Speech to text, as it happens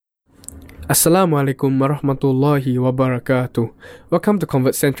Assalamualaikum warahmatullahi wabarakatuh. Welcome to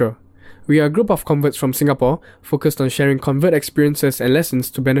Convert Central. We are a group of converts from Singapore focused on sharing convert experiences and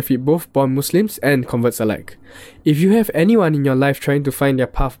lessons to benefit both born Muslims and converts alike. If you have anyone in your life trying to find their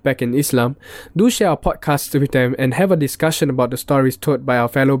path back in Islam, do share our podcast with them and have a discussion about the stories told by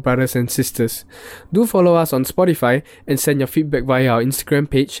our fellow brothers and sisters. Do follow us on Spotify and send your feedback via our Instagram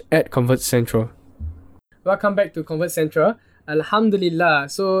page at Convert Central. Welcome back to Convert Central. Alhamdulillah.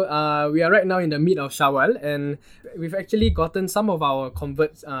 So we are right now in the mid of Syawal, and we've actually gotten some of our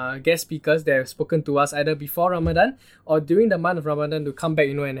convert guest speakers that have spoken to us either before Ramadan or during the month of Ramadan to come back,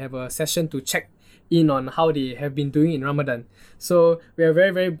 and have a session to check in on how they have been doing in Ramadan. So we are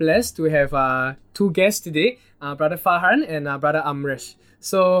very, very blessed to have two guests today, Brother Farhan and Brother Amresh.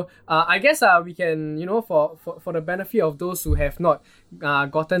 So I guess we can, for the benefit of those who have not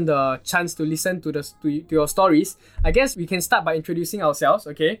gotten the chance to listen to your stories, I guess we can start by introducing ourselves.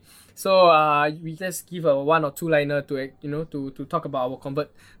 Okay, so we just give a one or two liner to talk about our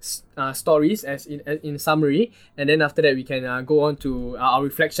convert stories as in summary, and then after that we can go on to our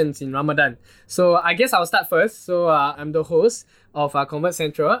reflections in Ramadan. So I guess I'll start first. So I'm the host of Convert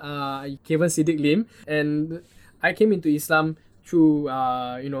Central, Kevin Siddiq Lim, and I came into Islam through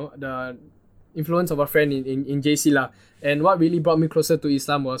the influence of a friend in JC lah. And what really brought me closer to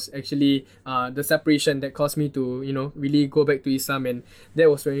Islam was actually the separation that caused me to really go back to Islam, and that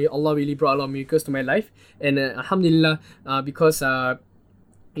was when Allah really brought a lot of miracles to my life. And alhamdulillah, because a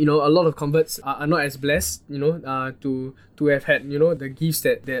lot of converts are not as blessed to have had the gifts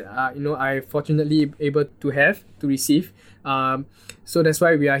that I fortunately able to receive. So that's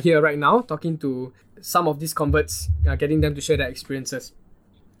why we are here right now talking to some of these converts, getting them to share their experiences.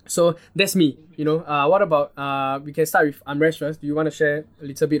 So that's me. What about we can start with Amresh first. Do you want to share a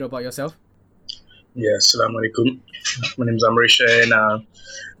little bit about yourself? Yeah, Assalamu alaikum. My name is Amresh, and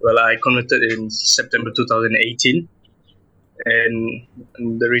I converted in September 2018, and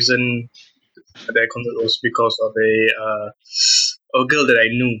the reason that I converted was because of a girl that I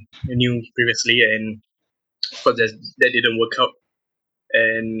knew previously, and of course that didn't work out.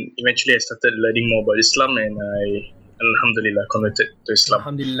 And eventually I started learning more about Islam, and I, alhamdulillah, converted to Islam.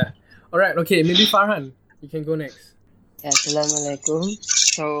 Alhamdulillah. Alright, okay, maybe Farhan, you can go next. Assalamualaikum.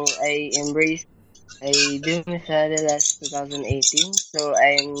 So I did my Shahada last 2018. So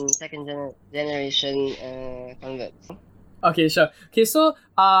I'm second generation convert. Okay, sure. Okay, so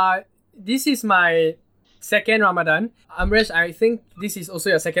this is my second Ramadan. Amresh, I think this is also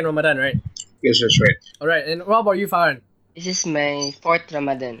your second Ramadan, right? Yes, that's right. Alright, and what about you, Farhan? This is my fourth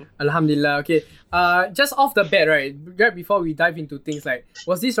Ramadan. Alhamdulillah. Okay. Just off the bat, right before we dive into things, like,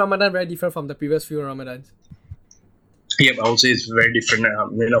 was this Ramadan very different from the previous few Ramadans? Yeah, I would say it's very different.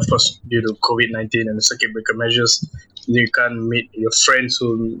 Of course, due to COVID-19 and the circuit breaker measures, you can't meet your friends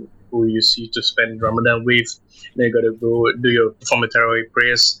who you see to spend Ramadan with. Then you gotta go perform your terawih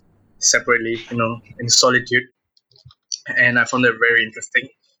prayers separately, in solitude. And I found that very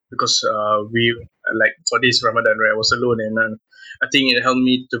interesting because we, like, for this Ramadan, right, I was alone, and I think it helped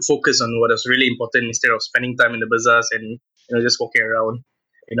me to focus on what was really important instead of spending time in the bazaars and just walking around.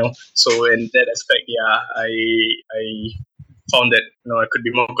 So in that aspect, yeah, I found that I could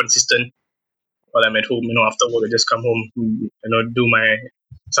be more consistent while I'm at home. After work I just come home, do my,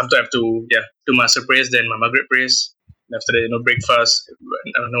 sometimes I have to do my Asr prayers, then my Maghrib prayers, and after that breakfast,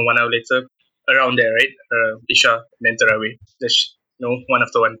 1 hour later, around there, right, Isha, and then Tarawih, just one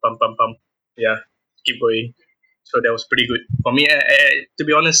after one, pam pam pam, yeah, keep going. So that was pretty good for me. To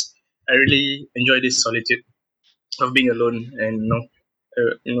be honest, I really enjoy this solitude of being alone, and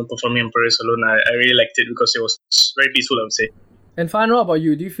performing prayers alone. I really liked it because it was very peaceful, I would say. And Farhan, what about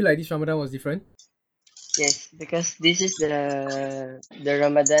you? Do you feel like this Ramadan was different? Yes, because this is the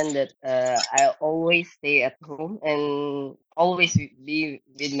Ramadan that I always stay at home and always be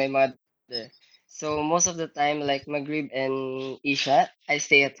with my mother. So most of the time, like Maghrib and Isha, I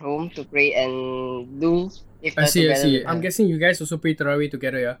stay at home to pray and do iftar I see. together. I'm guessing you guys also pray Tarawih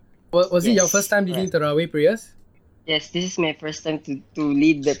together, yeah? Was it your first time leading Tarawih prayers? Yes, this is my first time to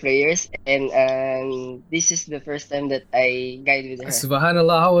lead the prayers, and this is the first time that I guide with her.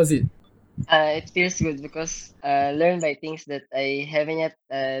 Subhanallah, how was it? It feels good because learn by things that I haven't yet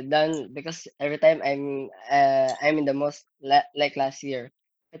done, because every time I'm in the mosque like last year,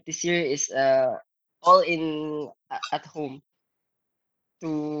 but this year is all in at home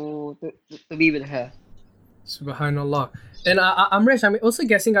to be with her. Subhanallah. And Amresh, I'm also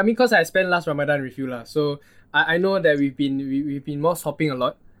guessing, because I spent last Ramadan with you lah, so I know that we've been mosque hopping a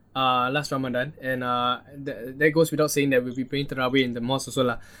lot last Ramadan, and that goes without saying that we'll be praying Tarawih in the mosque also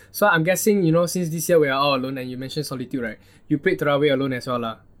lah. So I'm guessing, since this year we are all alone, and you mentioned solitude, right? You prayed Tarawih alone as well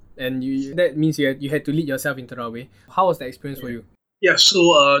lah. and that means you had to lead yourself in tarawih. How was the experience for you? Yeah, so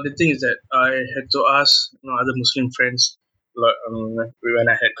the thing is that I had to ask other Muslim friends like, when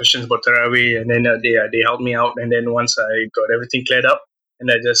I had questions about Tarawih, and then they helped me out. And then once I got everything cleared up, and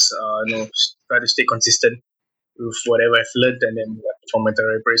I just try to stay consistent with whatever I've learned, and then for my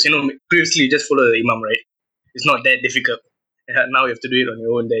Tarawih prayers. Previously you just follow the Imam, right? It's not that difficult. Now you have to do it on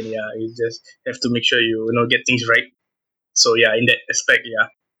your own. Then you just have to make sure you get things right. So yeah, in that aspect, yeah.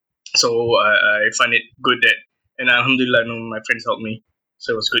 So I find it good that, and Alhamdulillah, my friends helped me,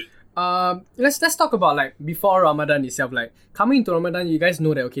 so it was good. Let's talk about like before Ramadan itself. Like coming into Ramadan, you guys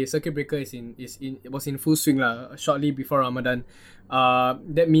know that okay, circuit breaker it was in full swing lah. Shortly before Ramadan,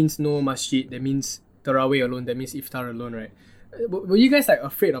 that means no masjid. That means tarawih alone. That means iftar alone, right? Were you guys like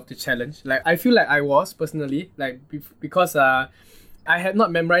afraid of the challenge? Like I feel like I was personally like because I had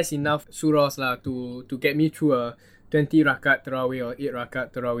not memorized enough surahs lah to get me through a 20 rakat tarawih or 8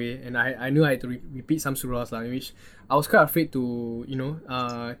 rakat tarawih, and I knew I had to repeat some surahs lah, which I was quite afraid to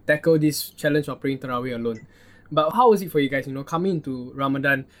tackle this challenge of praying tarawih alone. But how was it for you guys? Coming into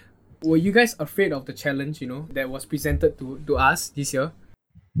Ramadan, were you guys afraid of the challenge that was presented to us this year?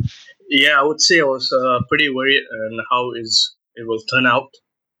 Yeah, I would say I was pretty worried on how it will turn out.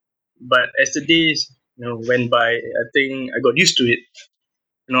 But as the days went by, I think I got used to it.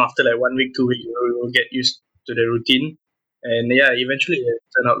 After like 1 week, 2 weeks, you'll get used to the routine, and yeah, eventually it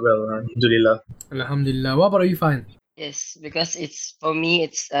turned out well. Alhamdulillah. Alhamdulillah. What about you, Fan? Yes, because it's for me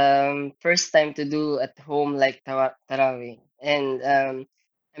it's first time to do at home like tarawih, and I'm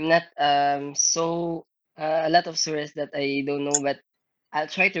not so a lot of surahs that I don't know, but I'll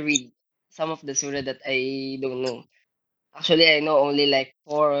try to read some of the surah that I don't know. Actually, I know only like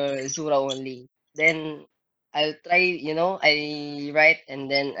four surah only. Then I'll try, I write,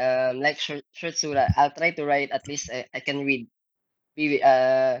 and then like short surah, I'll try to write at least I can read, be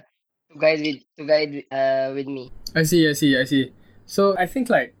to guide with me. I see. So I think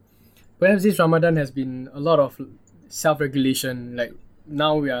like perhaps this Ramadan has been a lot of self-regulation. Like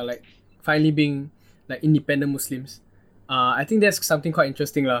now we are like finally being like independent Muslims. I think that's something quite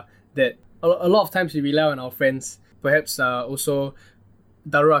interesting lah. That a lot of times we rely on our friends. Perhaps also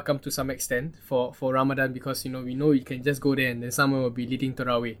Darul come to some extent for Ramadan because we know you can just go there and then someone will be leading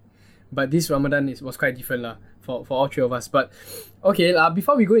Tarawih. But this Ramadan was quite different lah for all three of us. But okay,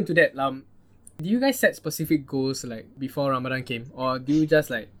 before we go into that, do you guys set specific goals like before Ramadan came, or do you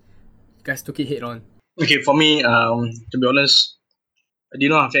just like guys took it head on? Okay, for me, to be honest, I did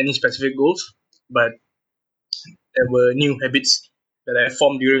not have any specific goals, but there were new habits that I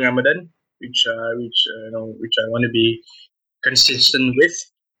formed during Ramadan, which I want to be consistent with,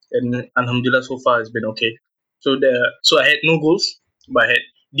 and Alhamdulillah, so far it's been okay. So I had no goals, but I had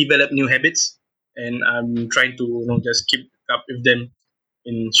developed new habits, and I'm trying to just keep up with them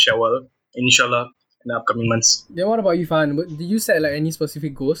in Syawal, inshallah, in the upcoming months. Then what about you, Fan? Did you set like any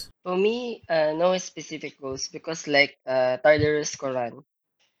specific goals? For me, no specific goals because like Tadarrus Quran.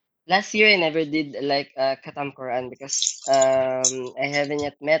 Last year I never did like Khatam Quran because I haven't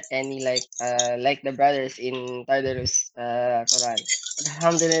yet met any like the brothers in Tadarrus Quran. But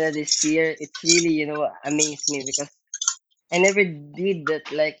Alhamdulillah this year it's really amazed me because I never did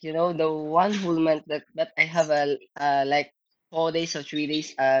that like the one whole month that I have a like 4 days or 3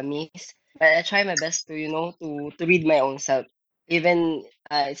 days miss. But I try my best to to read my own self. Even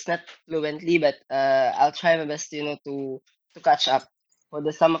it's not fluently, but I'll try my best to catch up for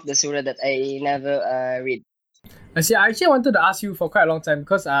the some of the surah that I never read. I actually wanted to ask you for quite a long time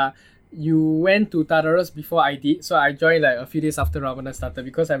because you went to Tadarus before I did, so I joined like a few days after Ramadan started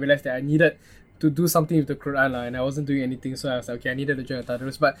because I realized that I needed to do something with the Quran and I wasn't doing anything, so I was like, okay, I needed to join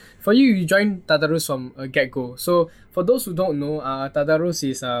Tadarus. But for you, you joined Tadarus from a get go. So for those who don't know, Tadarus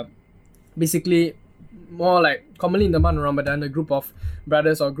is basically more like commonly in the month of Ramadan, a group of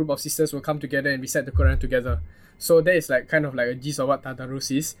brothers or group of sisters will come together and recite the Quran together. So that is like kind of like a gist of what Tadarus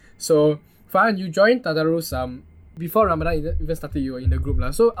is. So Farhan, you joined Tadarus before Ramadan even started. You were in the group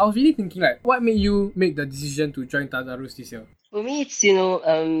lah. So I was really thinking like, what made you make the decision to join Tadarus this year? For me, it's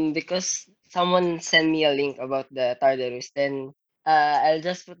because someone sent me a link about the Tartarus. Then I'll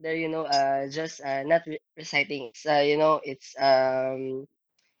just put there just not reciting. It's it's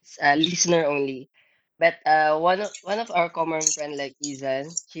listener only. But one of our common friend like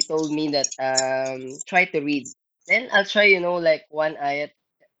Izan, she told me that try to read. Then I'll try like one ayat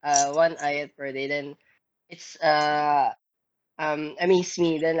per day. Then it's amaze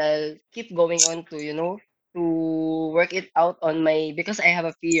me. Then I'll keep going on to to work it out on my because I have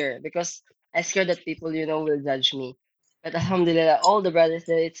a fear because I scared that people will judge me. But alhamdulillah, all the brothers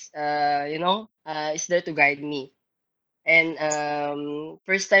there it's it's there to guide me. And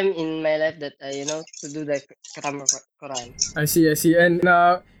first time in my life that to do the Khatam Quran. I see, I see. And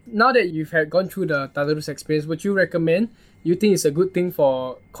now that you've had gone through the Tadarus experience, would you recommend? You think it's a good thing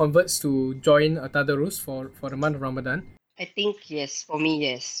for converts to join a Tadarus for the month of Ramadan? I think yes, for me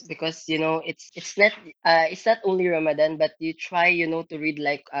yes, because it's not only Ramadan, but you try to read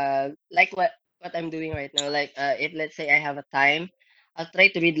like what I'm doing right now. Like if let's say I have a time, I'll try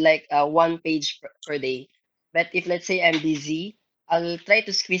to read like one page per day. But if let's say I'm busy, I'll try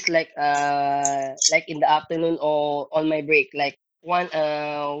to squeeze like in the afternoon or on my break like one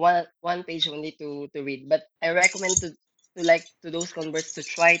page only to read. But I recommend to those converts to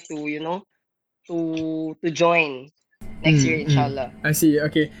try to to join next year, inshallah. I see.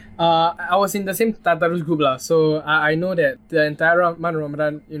 Okay. I was in the same Tadarus group lah, so I know that the entire month of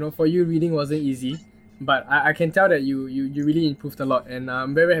Ramadan, for you reading wasn't easy, but I can tell that you really improved a lot, and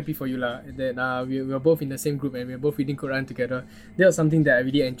I'm very happy for you lah that we were both in the same group and we were both reading Quran together. That was something that I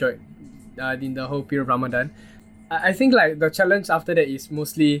really enjoyed in the whole period of Ramadan. I think like the challenge after that is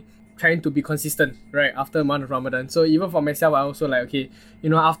mostly trying to be consistent, right? After a month of Ramadan. So even for myself, I also like, okay,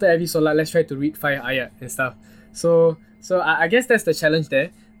 after every solat, let's try to read 5 ayat and stuff. So I guess that's the challenge there.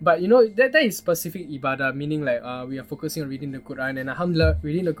 But that is specific ibadah, meaning like we are focusing on reading the Quran, and alhamdulillah,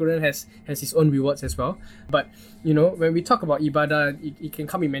 reading the Quran has its own rewards as well. But when we talk about ibadah, it can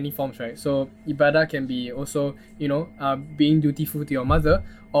come in many forms, right? So ibadah can be also being dutiful to your mother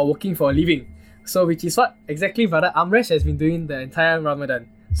or working for a living. So which is what exactly Brother Amresh has been doing the entire Ramadan.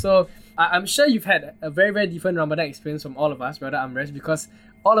 So I'm sure you've had a very, very different Ramadan experience from all of us, Brother Amresh, because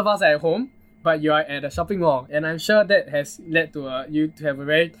all of us are at home, but you are at a shopping mall. And I'm sure that has led to you to have a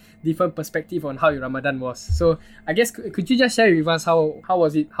very different perspective on how your Ramadan was. So I guess could you just share with us how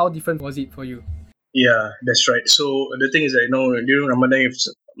was it? How different was it for you? Yeah, that's right. So the thing is that during Ramadan, it's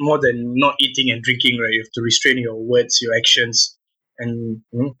more than not eating and drinking, right? You have to restrain your words, your actions, and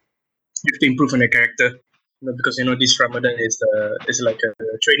you have to improve on your character. Because this Ramadan is like a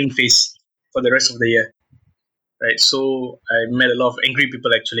training phase for the rest of the year, right? So I met a lot of angry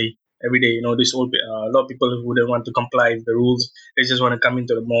people actually every day. This old a lot of people who don't want to comply with the rules. They just want to come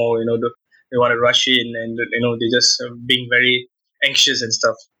into the mall. They want to rush in, and they just being very anxious and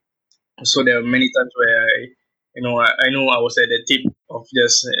stuff. So there are many times where I know I was at the tip of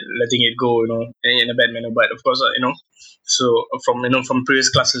just letting it go, in a bad manner. But of course, so from previous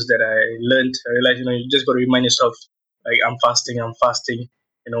classes that I learned, I realized, you just got to remind yourself, like, I'm fasting,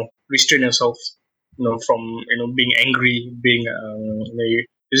 restrain yourself, from being angry, being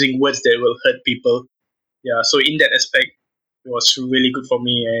using words that will hurt people. Yeah, so in that aspect, it was really good for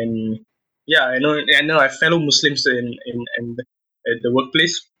me. And yeah, I know I fellow Muslims in at the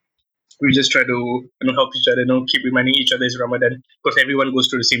workplace. We just try to help each other, keep reminding each other it's Ramadan, because everyone goes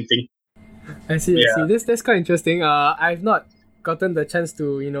through the same thing. I see, I see. Yeah. That's quite interesting. I've not gotten the chance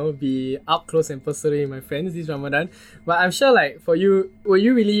to, be up close and personal with my friends this Ramadan. But I'm sure like for you, were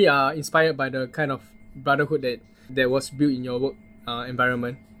you really inspired by the kind of brotherhood that was built in your work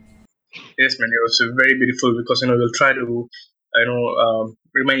environment? Yes, man, it was very beautiful, because we'll try to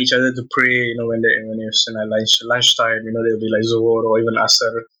remind each other to pray, when it's in lunchtime, they'll be like Zohor or even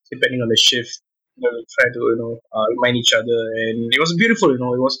Asr, depending on the shift. We'll try to remind each other, and it was beautiful. It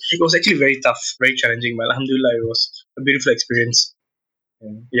was actually very tough, very challenging, but alhamdulillah, it was a beautiful experience.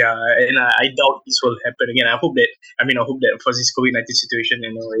 Yeah, and I doubt this will happen again. I hope that for this COVID-19 situation,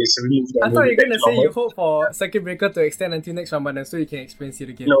 is removed I and thought we'll you be were back gonna to say you normal. hope for circuit breaker to extend until next Ramadan so you can experience it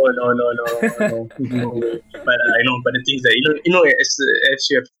again. No, no, no, no, no, no way. But I know, but the things that as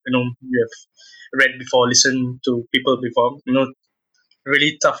you have you have read before, listened to people before,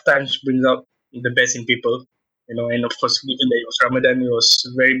 really tough times brings out the best in people, and of course, given that it was Ramadan, it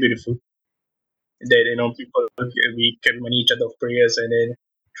was very beautiful that people we can remind each other of prayers, and then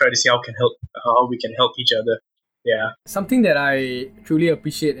try to see how we can help each other. Yeah. Something that I truly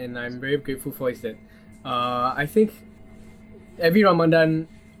appreciate and I'm very grateful for is that I think every Ramadan,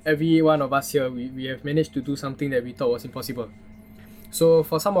 every one of us here, we have managed to do something that we thought was impossible. So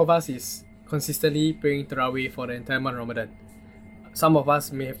for some of us, it's consistently praying terawih for the entire month of Ramadan. Some of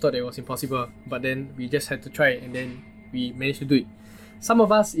us may have thought it was impossible, but then we just had to try it and then we managed to do it. Some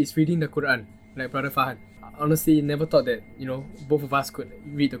of us is reading the Quran, like Brother Farhan. Honestly, never thought that, both of us could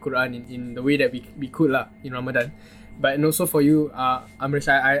read the Quran in the way that we could lah in Ramadan. But and also for you, Amrish,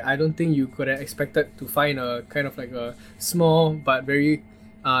 I don't think you could have expected to find a kind of like a small but very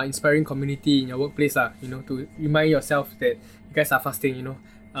inspiring community in your workplace lah, to remind yourself that you guys are fasting,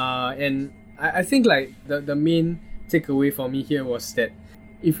 and I think like the main takeaway for me here was that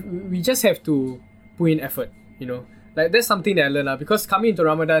if we just have to put in effort, like that's something that I learned because coming into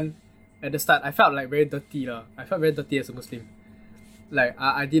Ramadan, at the start, I felt like very dirty lah. I felt very dirty as a Muslim. Like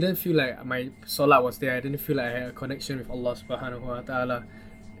I didn't feel like my solat was there. I didn't feel like I had a connection with Allah Subhanahu wa Taala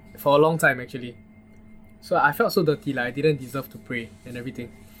for a long time actually. So I felt so dirty, like I didn't deserve to pray and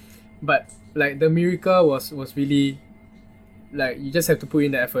everything. But like the miracle was really like you just have to put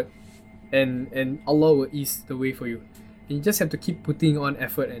in the effort, and Allah will ease the way for you. And you just have to keep putting on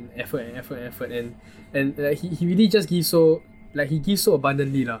effort and effort and effort and effort, and he really just gives so like he gives so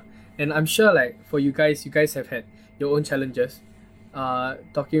abundantly lah. And I'm sure like for you guys have had your own challenges.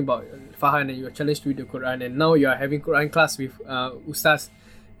 Talking about Farhan, and you were challenged to read the Quran, and now you are having Quran class with Ustaz,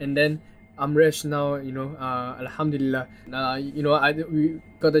 and then Amresh now, Alhamdulillah. We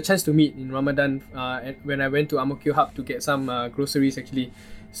got the chance to meet in Ramadan when I went to Ang Mo Kio Hub to get some groceries actually.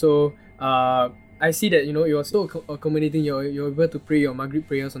 So I see that you're still accommodating. You're able to pray your Maghrib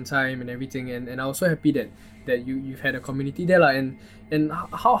prayers on time and everything, and I was so happy that you've had a community there lah. And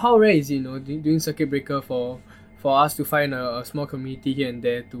how rare is it, during circuit breaker for us to find a small community here and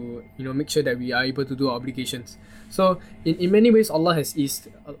there to make sure that we are able to do our obligations. So in many ways Allah has eased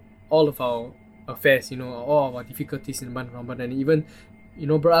all of our affairs, all of our difficulties in the month of Ramadan, and even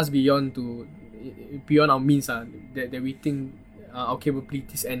brought us beyond our means that we think our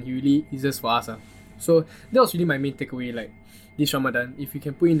capabilities, and He really eases for us. So that was really my main takeaway, like this Ramadan. If you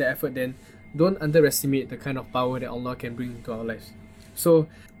can put in the effort, then don't underestimate the kind of power that Allah can bring into our lives. So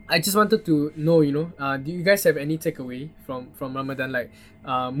I just wanted to know, do you guys have any takeaway from Ramadan? Like,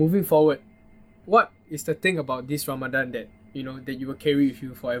 moving forward, what is the thing about this Ramadan that that you will carry with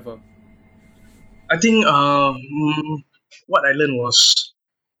you forever? I think what I learned was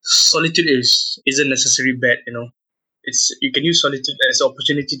solitude isn't necessarily bad. It's you can use solitude as an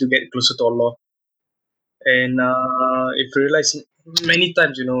opportunity to get closer to Allah. And if you realize many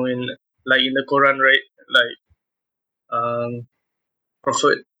times, in the Quran, right, like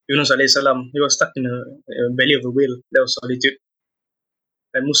Prophet Yunus alayhi salam, he was stuck in a belly of a whale. That was solitude.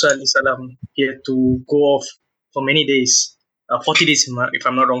 And Musa alayhi salam, he had to go off for many days, 40 days if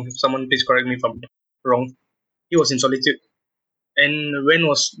I'm not wrong. Someone please correct me if I'm wrong. He was in solitude. And when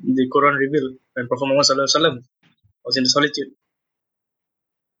was the Quran revealed? When Prophet Muhammad sallallahu alaihi wasallam was in the solitude.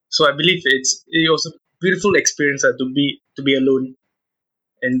 So I believe it was a beautiful experience to be alone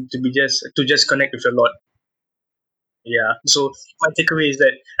and to just connect with your Lord. Yeah. So my takeaway is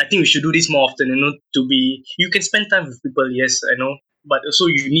that I think we should do this more often. You can spend time with people, yes, I know, but also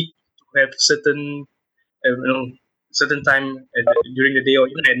you need to have certain time during the day or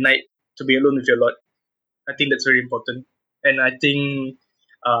even at night to be alone with your Lord. I think that's very important, and I think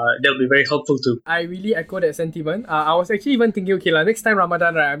that will be very helpful too. I really echo that sentiment. I was actually even thinking, okay, next time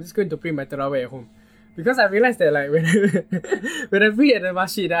Ramadan, right, I'm just going to pray my terawih at home. Because I realized that like when I pray at the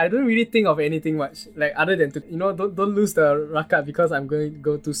masjid, I don't really think of anything much. Like other than to don't lose the rakat because I'm going to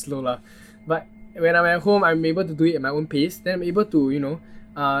go too slow lah. But when I'm at home, I'm able to do it at my own pace. Then I'm able to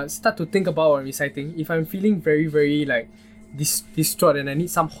start to think about what I'm reciting. If I'm feeling very very like distraught and I need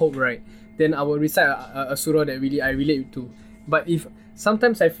some hope, right, then I will recite a surah that really I relate to. But if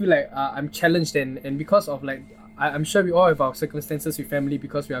sometimes I feel like I'm challenged and because of like I'm sure we all have our circumstances with family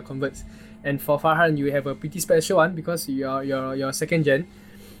because we are converts. And for Farhan, you have a pretty special one because you're second gen.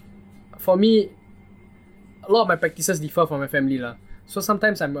 For me, a lot of my practices differ from my family lah. So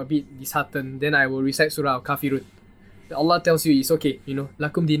sometimes I'm a bit disheartened. Then I will recite Surah Al-Kafirun. Allah tells you it's okay,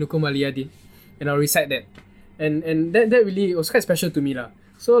 lakum dinukum waliyadin, and I'll recite that. And that really was quite special to me lah.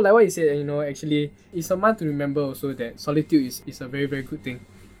 So like what you said, actually it's a month to remember also that solitude is a very very good thing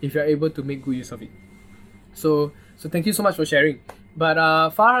if you're able to make good use of it. So thank you so much for sharing. But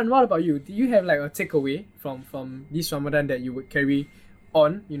Farhan, what about you? Do you have like a takeaway from this Ramadan that you would carry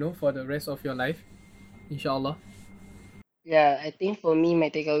on, for the rest of your life, inshallah? Yeah, I think for me, my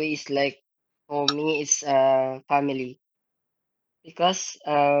takeaway is like, for me, it's family. Because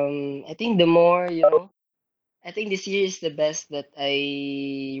I think the more, I think this year is the best that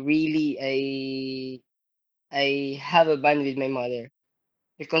I have a bond with my mother.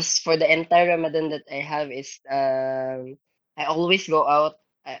 Because for the entire Ramadan that I have is I always go out.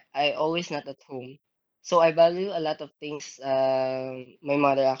 I always not at home. So I value a lot of things my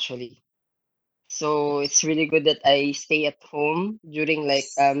mother actually. So it's really good that I stay at home during like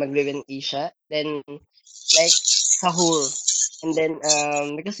Maghrib and Isha. Then like sahur. And then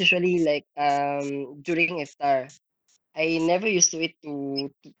because usually like during iftar, I never used to eat to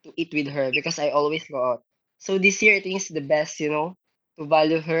eat with her because I always go out. So this year I think it's the best, to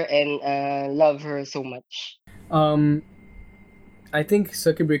value her and love her so much. Um, I think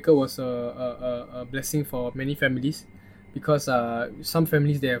circuit breaker was a blessing for many families because some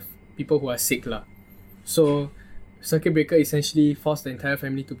families they have people who are sick lah. So circuit breaker essentially forced the entire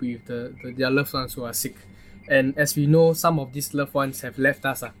family to be with their loved ones who are sick. And as we know, some of these loved ones have left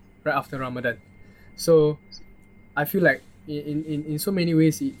us right after Ramadan. So I feel like in so many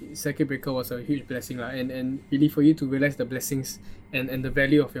ways, circuit breaker was a huge blessing. And really for you to realize the blessings and the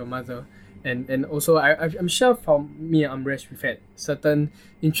value of your mother. And also, I'm sure from me and Amresh, we've had certain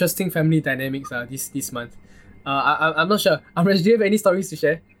interesting family dynamics this month. I'm not sure. Amresh, do you have any stories to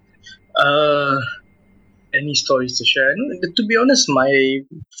share? Uh, any stories to share? No, to be honest, my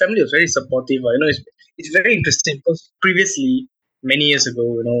family was very supportive. It's very interesting because previously, many years ago,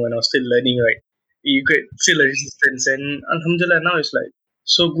 when I was still learning, right, you could feel a resistance, and Alhamdulillah, now it's like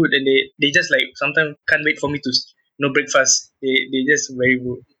so good, and they just like sometimes can't wait for me to breakfast. They just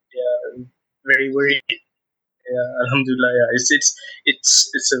yeah, very worried. Yeah, Alhamdulillah. Yeah,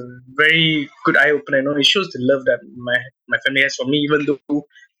 it's a very good eye opener. It shows the love that my family has for me, even though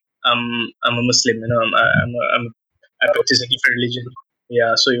I'm a Muslim. I practice a different religion.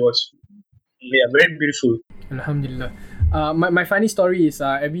 Yeah, so it was very beautiful. Alhamdulillah. My funny story is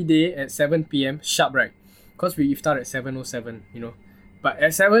every day at 7 p.m. sharp, right? Because we iftar at 7:07, But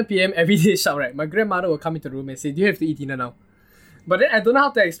at 7 p.m. every day sharp, right? My grandmother will come into the room and say, "Do you have to eat dinner now?" But then I don't know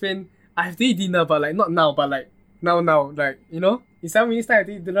how to explain. I have to eat dinner, but like not now, but like now. Like, in 7 minutes time I have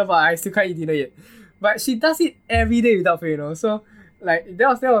to eat dinner, but I still can't eat dinner yet. But she does it every day without fail. So like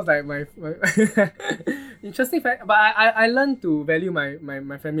that was like my interesting fact. But I learned to value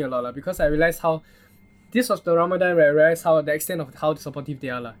my family a lot because I realized how this was the Ramadan where I realized how the extent of how supportive they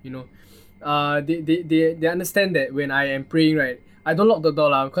are They understand that when I am praying, right, I don't lock the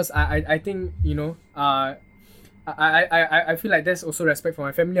door because I think I feel like there's also respect for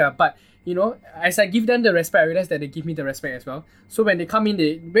my family but as I give them the respect, I realize that they give me the respect as well. So when they come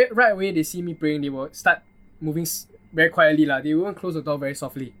in, right away they see me praying, they will start moving very quietly They won't close the door very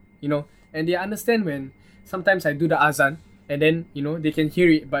softly, and they understand when sometimes I do the azan and then they can hear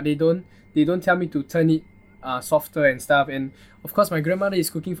it, but they don't tell me to turn it softer and stuff. And of course, my grandmother is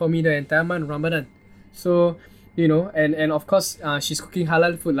cooking for me the entire month Ramadan, so and of course she's cooking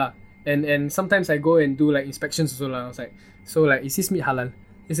halal food and sometimes I go and do like inspections also I was like, so like, is this meat halal?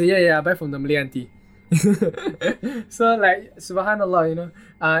 They say, yeah, I buy from the Malay auntie. So like, subhanallah,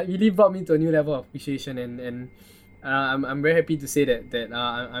 really brought me to a new level of appreciation, and I'm very happy to say that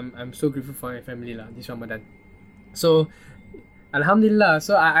I'm so grateful for my family this Ramadan. So alhamdulillah.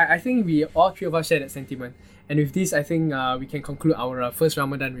 So I think we all three of us share that sentiment. And with this, I think we can conclude our first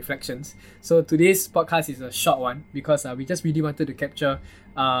Ramadan reflections. So today's podcast is a short one because we just really wanted to capture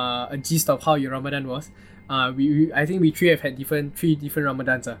a gist of how your Ramadan was. I think we three have had three different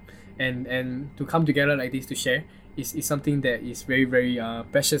Ramadans, and to come together like this to share is something that is very very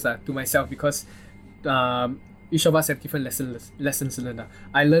precious to myself because each of us have different lessons learned.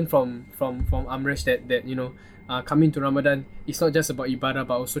 I learned from Amresh that coming to Ramadan, it's not just about ibadah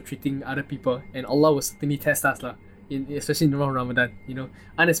but also treating other people, and Allah will certainly test us especially in the month of Ramadan,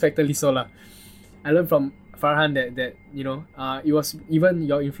 unexpectedly so I learned from Farhan that it was even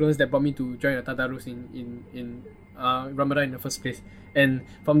your influence that brought me to join a Tadarrus in Ramadan in the first place, and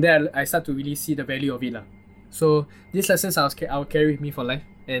from there I start to really see the value of it So these lessons I'll carry with me for life,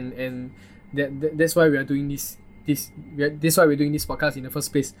 and that's why we are doing that's why we're doing this podcast in the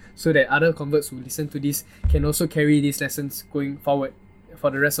first place, so that other converts who listen to this can also carry these lessons going forward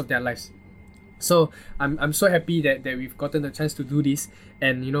for the rest of their lives. So I'm so happy that we've gotten the chance to do this,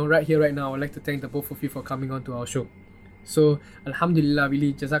 and right here right now I would like to thank the both of you for coming on to our show. So alhamdulillah,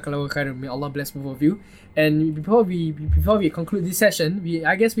 really jazakallahu khairan, may Allah bless both of you. And before we conclude this session,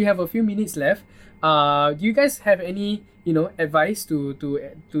 I guess we have a few minutes left. Do you guys have any advice to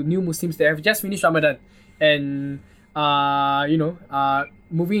new Muslims that have just finished Ramadan and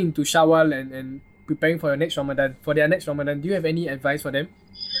moving into Syawal and preparing for their next Ramadan? Do you have any advice for them?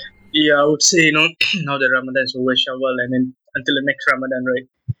 Yeah, I would say, now that Ramadan is over, Syawal, and then until the next Ramadan, right,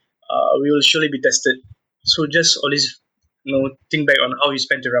 we will surely be tested. So just always, think back on how you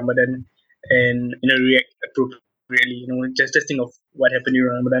spent your Ramadan and, react appropriately. Just think of what happened in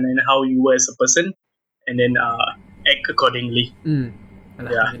Ramadan and how you were as a person, and then act accordingly.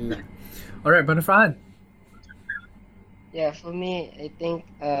 Alhamdulillah. Yeah. All right, Brother Farhan. Yeah, for me, I think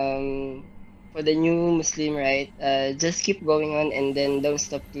for the new Muslim, right, just keep going on and then don't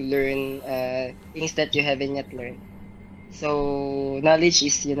stop to learn things that you haven't yet learned. So knowledge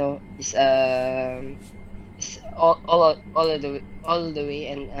is is all the way,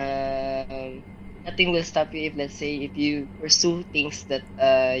 and nothing will stop you let's say if you pursue things that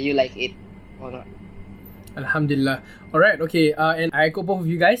you like it or not. Alhamdulillah. Alright, okay, and I echo both of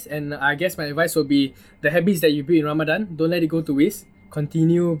you guys, and I guess my advice will be the habits that you build in Ramadan, don't let it go to waste.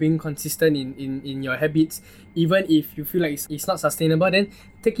 continue being consistent in your habits, even if you feel like it's not sustainable, then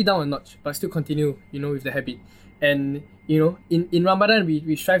take it down a notch, but still continue, with the habit. And in Ramadan,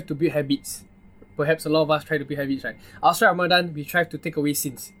 we strive to build habits. Perhaps a lot of us try to build habits, right? After Ramadan, we strive to take away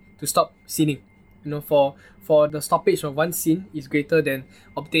sins, to stop sinning. For the stoppage of one sin is greater than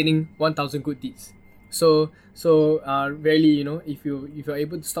obtaining 1,000 good deeds. So rarely, if you're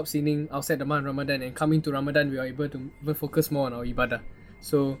able to stop sinning outside the month of Ramadan, and coming to Ramadan, we are able to even focus more on our ibadah.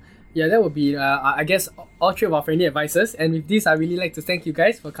 So yeah, that would be I guess all three of our friendly advices. And with this, I really like to thank you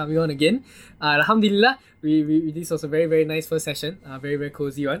guys for coming on again. Alhamdulillah, we this was a very, very nice first session, very, very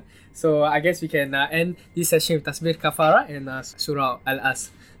cozy one. So I guess we can end this session with tasbih kafara and surah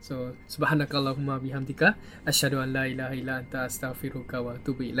al-as. So subhanakallahumma bihamdika asyhadu an la ilaha illa anta astaghfiruka wa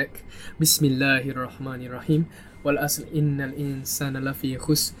atubu ilaik. Bismillahirrahmanirrahim. Wal asl innal insana lafi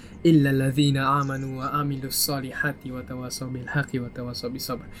khus illa alladhina amanu wa amilus solihati wa tawasaw bil haqqi wa tawasaw bis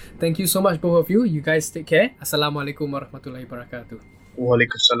sabr. Thank you so much, both of you. You guys take care. Assalamualaikum warahmatullahi wabarakatuh.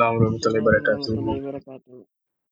 Waalaikumsalam warahmatullahi wabarakatuh. Warahmatullahi wabarakatuh.